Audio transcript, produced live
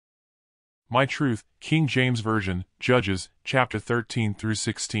My Truth, King James Version, Judges, chapter 13 through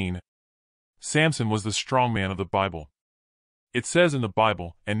 16. Samson was the strong man of the Bible. It says in the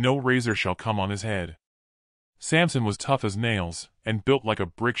Bible, "And no razor shall come on his head." Samson was tough as nails, and built like a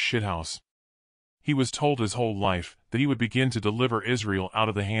brick shithouse. He was told his whole life that he would begin to deliver Israel out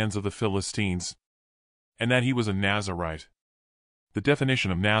of the hands of the Philistines, and that he was a Nazirite. The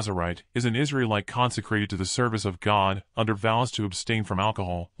definition of Nazirite is an Israelite consecrated to the service of God, under vows to abstain from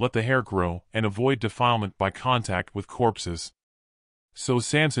alcohol, let the hair grow, and avoid defilement by contact with corpses. So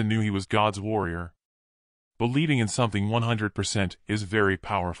Samson knew he was God's warrior. Believing in something 100% is very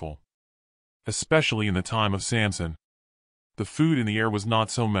powerful. Especially in the time of Samson. The food in the air was not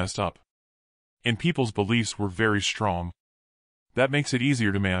so messed up. And people's beliefs were very strong. That makes it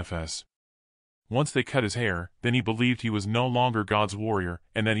easier to manifest. Once they cut his hair, then he believed he was no longer God's warrior,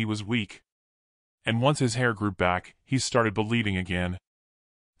 and that he was weak. And once his hair grew back, he started believing again.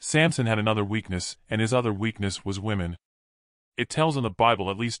 Samson had another weakness, and his other weakness was women. It tells in the Bible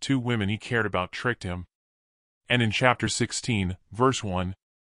at least 2 women he cared about tricked him. And in chapter 16, verse 1,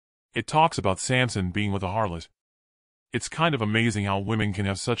 it talks about Samson being with a harlot. It's kind of amazing how women can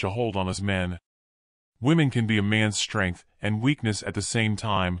have such a hold on us men. Women can be a man's strength and weakness at the same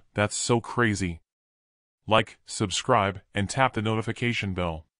time. That's so crazy. Like, subscribe, and tap the notification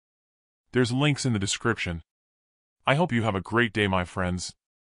bell. There's links in the description. I hope you have a great day, my friends.